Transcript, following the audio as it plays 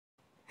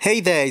Hey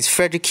there, it's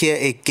Frederick here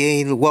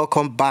again.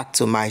 Welcome back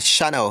to my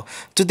channel.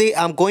 Today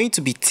I'm going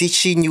to be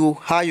teaching you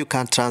how you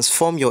can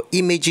transform your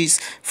images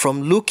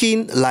from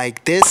looking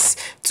like this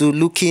to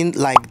looking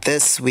like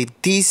this with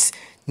this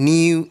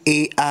new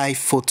AI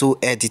photo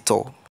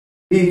editor.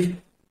 If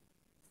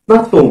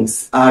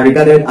smartphones are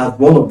regarded as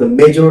one of the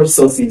major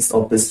sources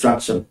of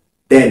distraction,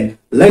 then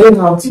learning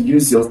how to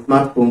use your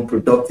smartphone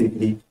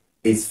productively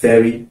is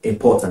very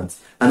important.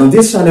 And on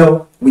this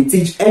channel, we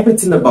teach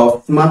everything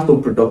about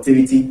smartphone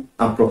productivity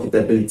and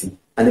profitability.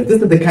 And if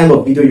this is the kind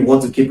of video you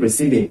want to keep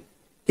receiving,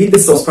 hit the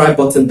subscribe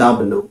button down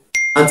below.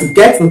 And to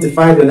get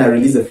notified when I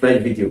release a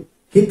fresh video,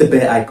 hit the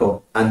bell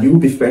icon and you will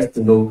be first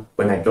to know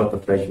when I drop a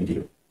fresh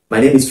video.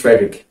 My name is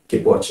Frederick.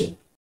 Keep watching.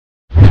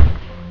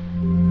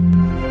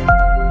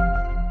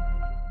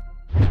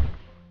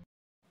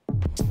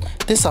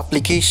 This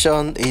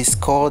application is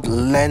called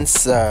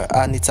Lensa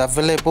and it's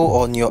available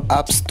on your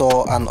App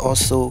Store and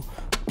also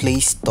Play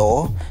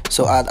Store.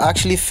 So I'd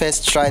actually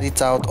first tried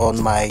it out on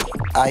my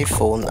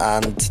iPhone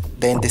and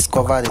then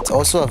discovered it's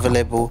also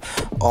available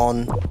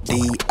on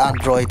the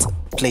Android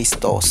Play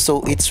Store.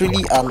 So it's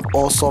really an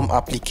awesome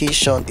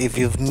application if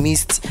you've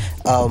missed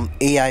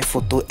AI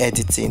photo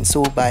editing.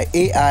 So by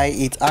AI,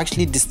 it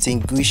actually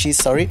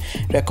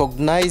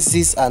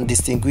recognizes and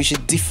distinguishes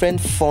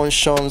different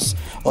functions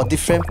or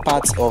different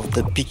parts of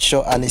the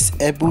picture and is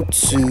able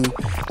to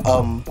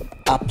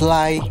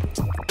apply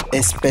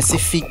a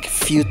specific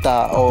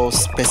filter or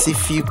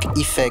specific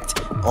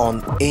effect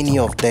on any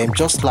of them,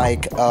 just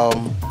like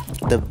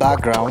the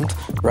background,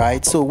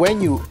 right? So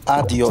when you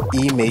add your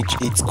image,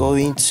 it's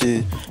going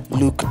to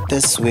look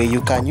this way.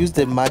 You can use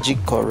the magic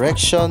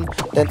correction.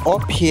 Then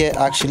up here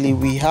actually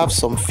we have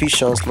some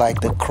features like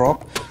the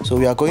crop, so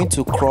we are going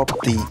to crop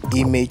the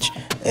image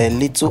a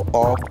little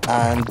up,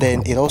 and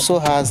then it also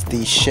has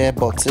the share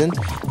button,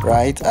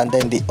 right, and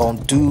then the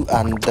undo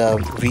and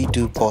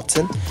redo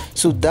button.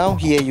 So down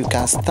here you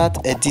can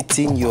start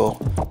editing your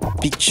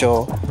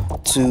picture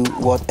to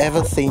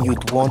whatever thing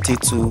you'd want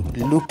it to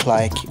look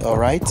like. All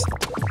right,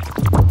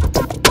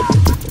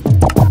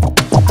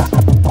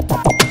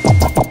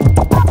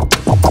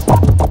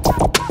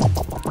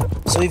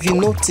 so if you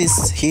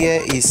notice,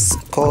 here is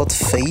called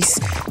face.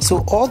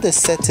 So all the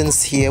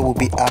settings here will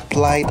be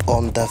applied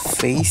on the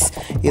face,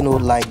 you know,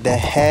 like the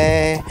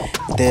hair,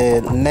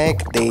 the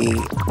neck, the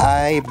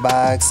eye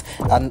bags,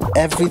 and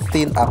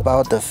everything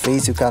about the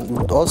face. You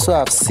would also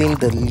have seen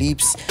the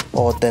lips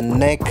or the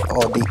neck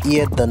or the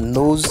ear, the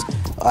nose,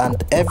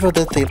 and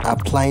everything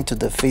applying to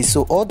the face.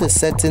 So all the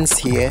settings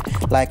here,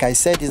 like I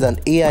said, is an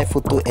AI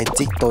photo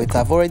editor. It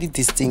have already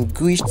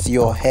distinguished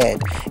your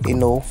head, you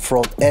know,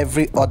 from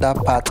every other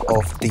part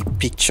of the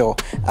picture,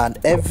 and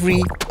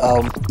every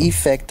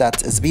effect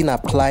that is being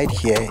applied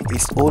here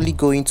is only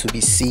going to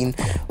be seen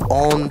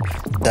on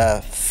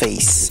the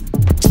face.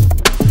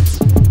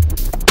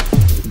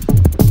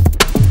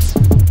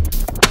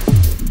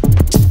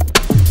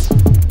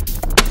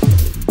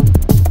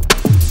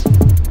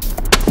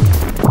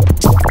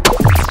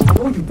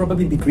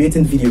 Probably be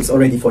creating videos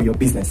already for your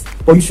business,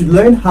 but you should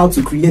learn how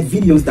to create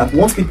videos that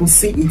once people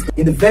see it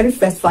in the very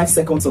first 5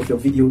 seconds of your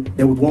video,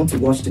 they would want to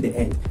watch to the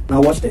end.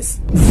 Now watch this.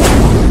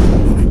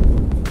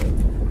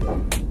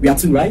 We are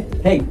two, right?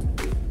 Hey.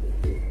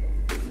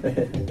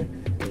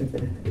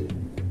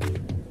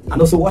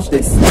 And also watch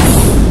this.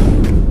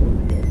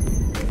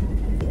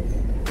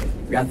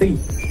 We are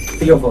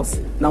three of us.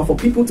 Now for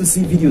people to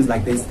see videos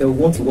like this, they will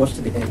want to watch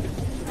to the end.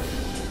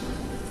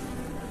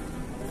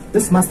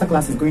 This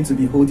masterclass is going to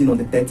be holding on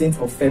the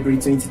 13th of February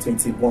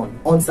 2021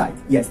 on site.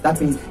 Yes, that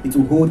means it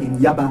will hold in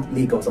Yaba,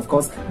 Lagos. Of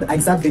course, the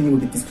exact venue will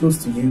be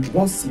disclosed to you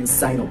once you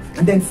sign up.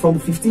 And then from the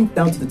 15th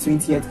down to the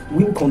 20th,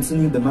 we will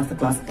continue the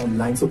masterclass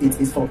online. So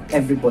it is for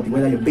everybody,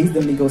 whether you're based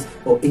in Lagos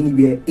or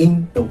anywhere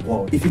in the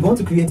world. If you want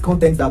to create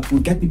content that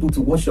will get people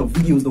to watch your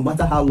videos no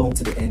matter how long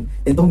to the end,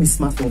 then don't miss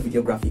smartphone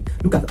videography.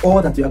 Look at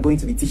all that we are going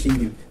to be teaching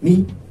you.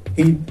 Me,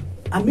 him,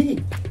 and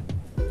me.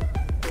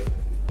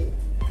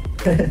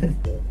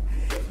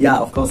 Yeah,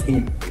 of course,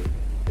 him.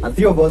 And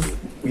 3 of us,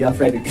 we are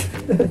Frederick.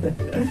 We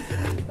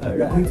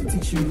are going to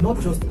teach you not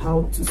just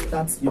how to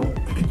start your...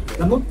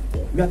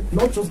 We are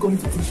not just going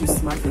to teach you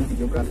smartphone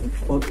videography,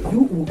 but you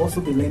will also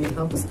be learning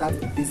how to start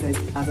a business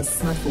as a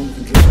smartphone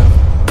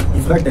videographer.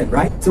 You've heard that,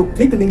 right? So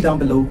click the link down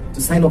below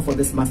to sign up for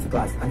this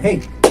masterclass. And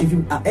hey, if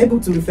you are able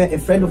to refer a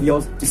friend of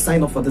yours to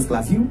sign up for this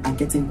class, you are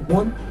getting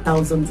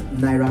 1,000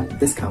 Naira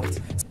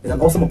discount. It's an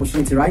awesome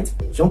opportunity, right?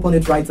 Jump on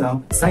it right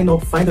now, sign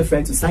up, find a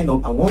friend to sign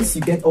up, and once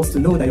you get us to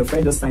know that your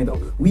friend just signed up,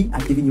 we are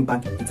giving you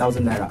back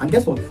 1,000 Naira. And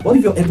guess what? What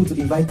if you're able to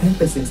invite 10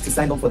 persons to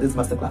sign up for this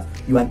masterclass?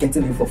 You are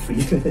getting it for free.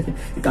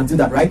 You can do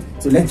that, right?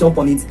 So let's jump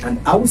on it, and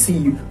I will see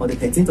you on the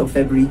 13th of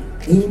February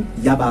in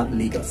Yaba,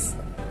 Lagos.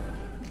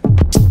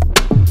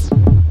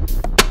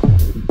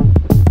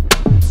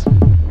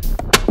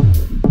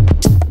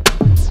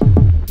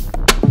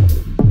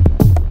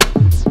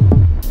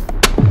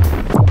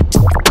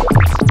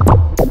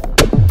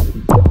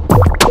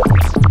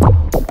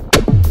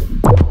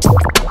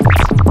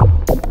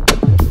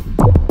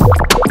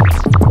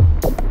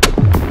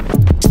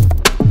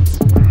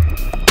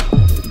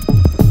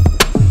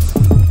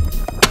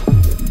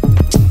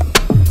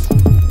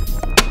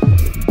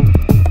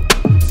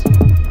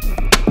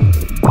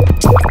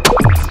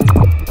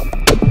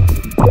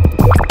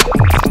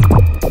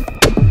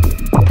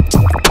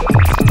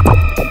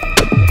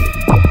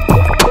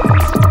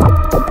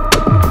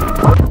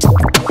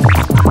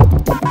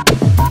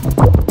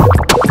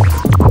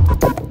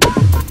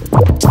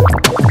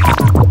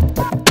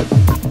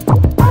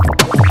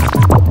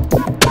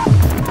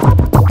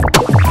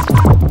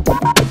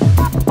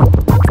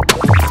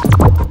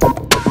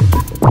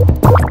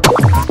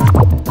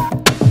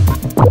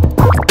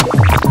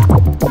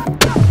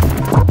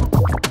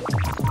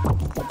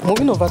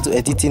 over to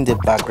editing the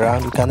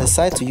background, you can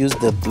decide to use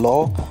the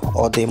blur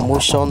or the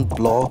motion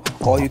blur,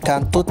 or you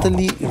can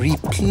totally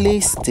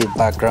replace the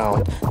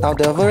background. Now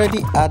they have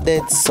already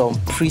added some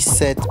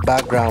preset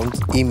background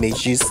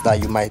images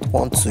that you might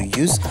want to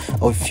use,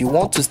 or if you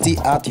want to still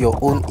add your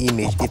own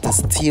image, it is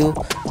still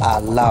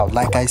allowed.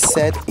 Like I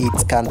said,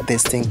 it can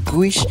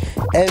distinguish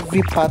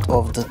every part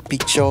of the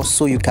picture,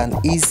 so you can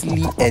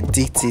easily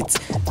edit it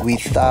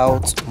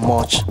without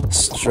much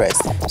stress.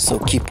 So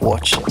keep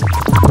watching.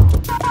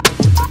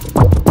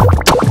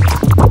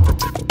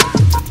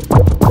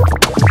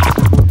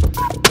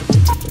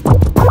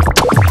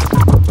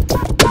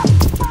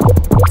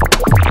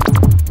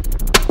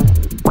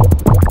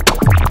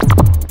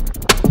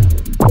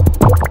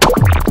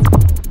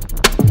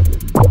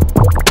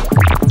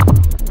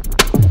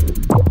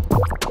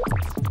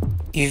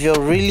 If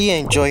you're really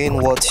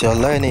enjoying what you're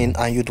learning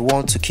and you'd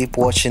want to keep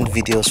watching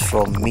videos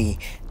from me,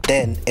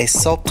 then a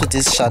sub to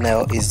this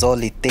channel is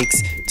all it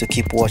takes to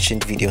keep watching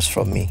videos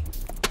from me.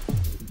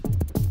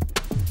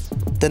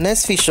 The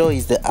next feature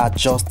is the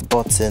adjust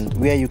button,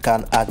 where you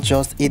can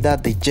adjust either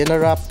the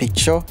general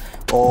picture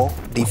or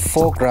the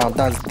foreground,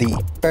 that's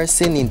the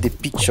person in the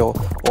picture,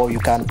 or you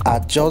can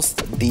adjust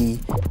the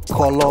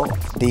color,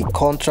 the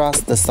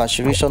contrast, the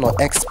saturation or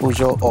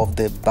exposure of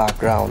the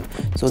background.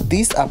 So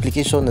this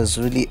application is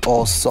really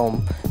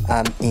awesome,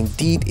 and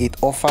indeed it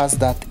offers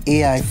that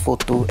AI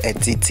photo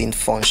editing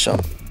function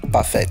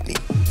perfectly.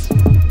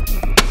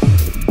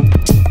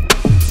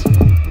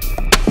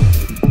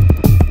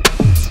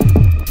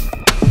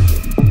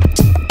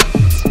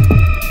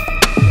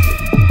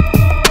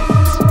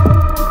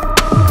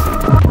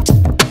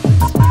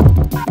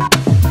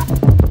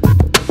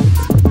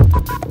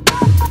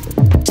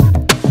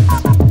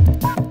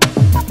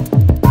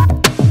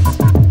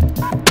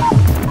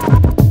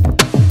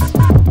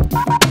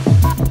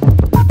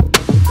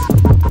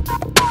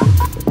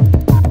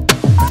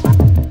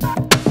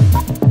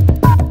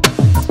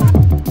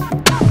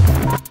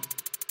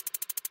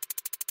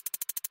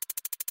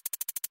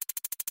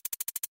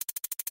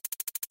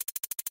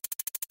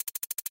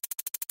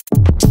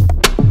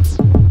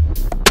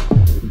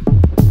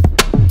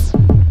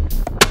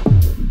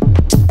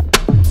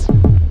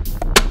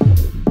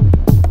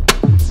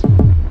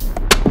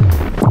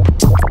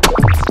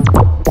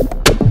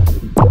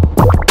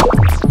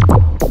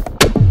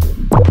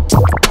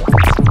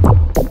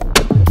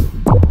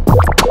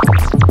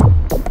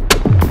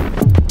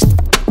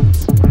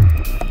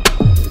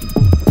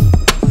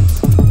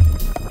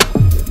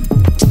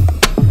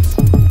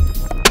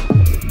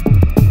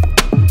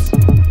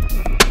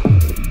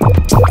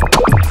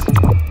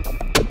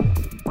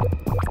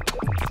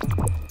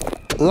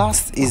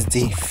 Last is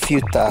the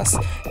filters.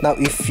 Now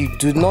if you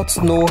do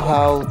not know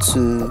how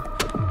to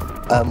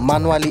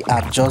manually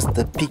adjust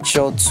the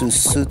picture to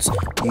suit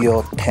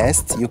your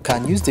test, you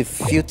can use the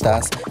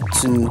filters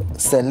to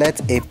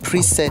select a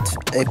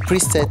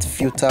preset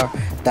filter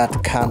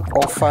that can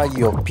offer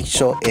your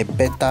picture a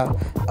better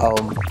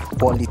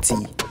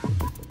quality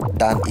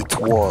than it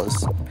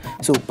was.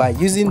 So by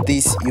using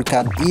this, you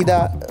can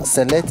either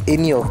select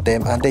any of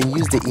them and then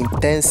use the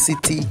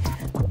intensity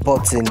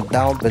button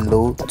down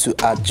below to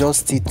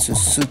adjust it to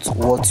suit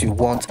what you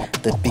want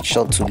the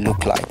picture to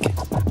look like.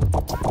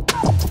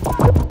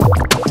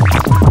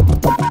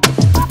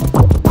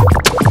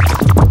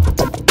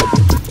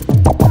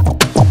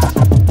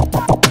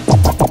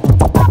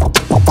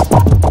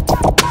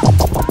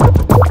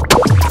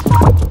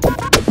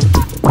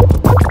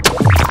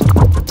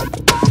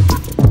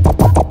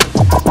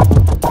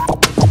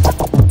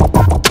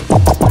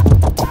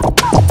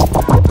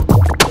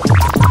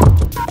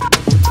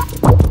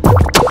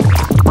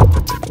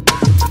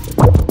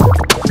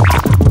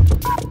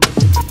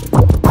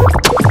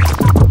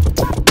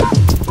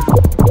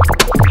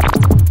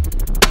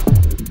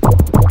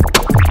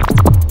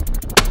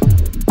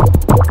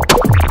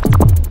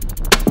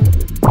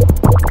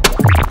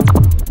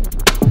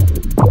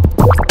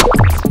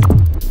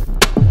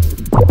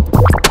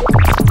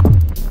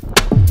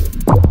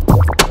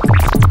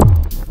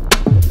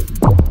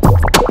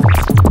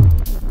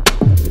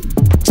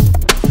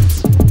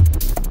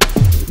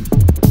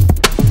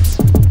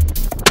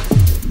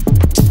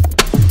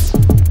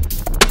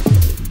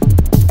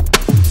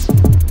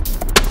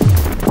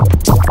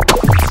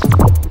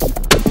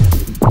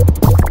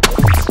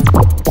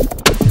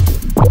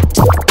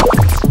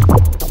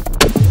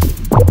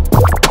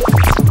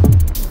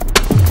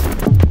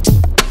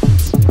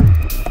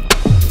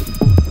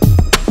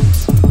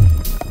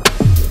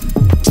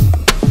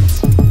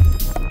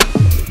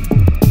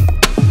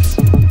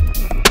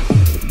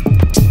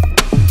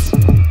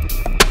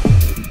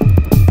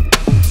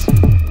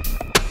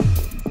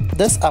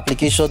 this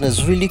application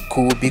is really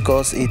cool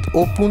because it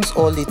opens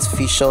all its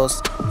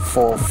features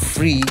for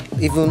free,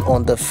 even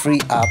on the free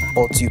app,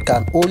 but you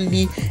can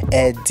only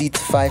edit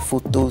 5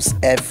 photos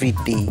every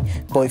day.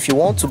 But if you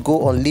want to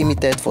go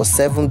unlimited for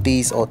 7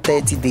 days or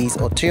 30 days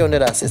or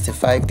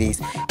 365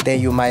 days, then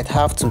you might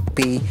have to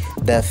pay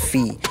the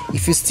fee.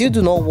 If you still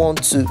do not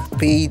want to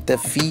pay the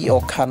fee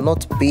or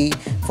cannot pay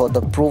for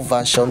the pro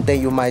version,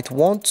 then you might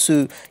want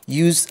to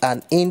use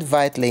an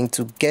invite link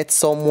to get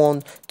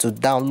someone to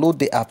download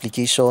the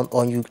application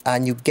on you,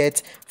 and you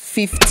get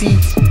 50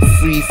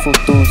 free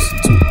photos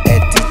to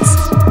edit.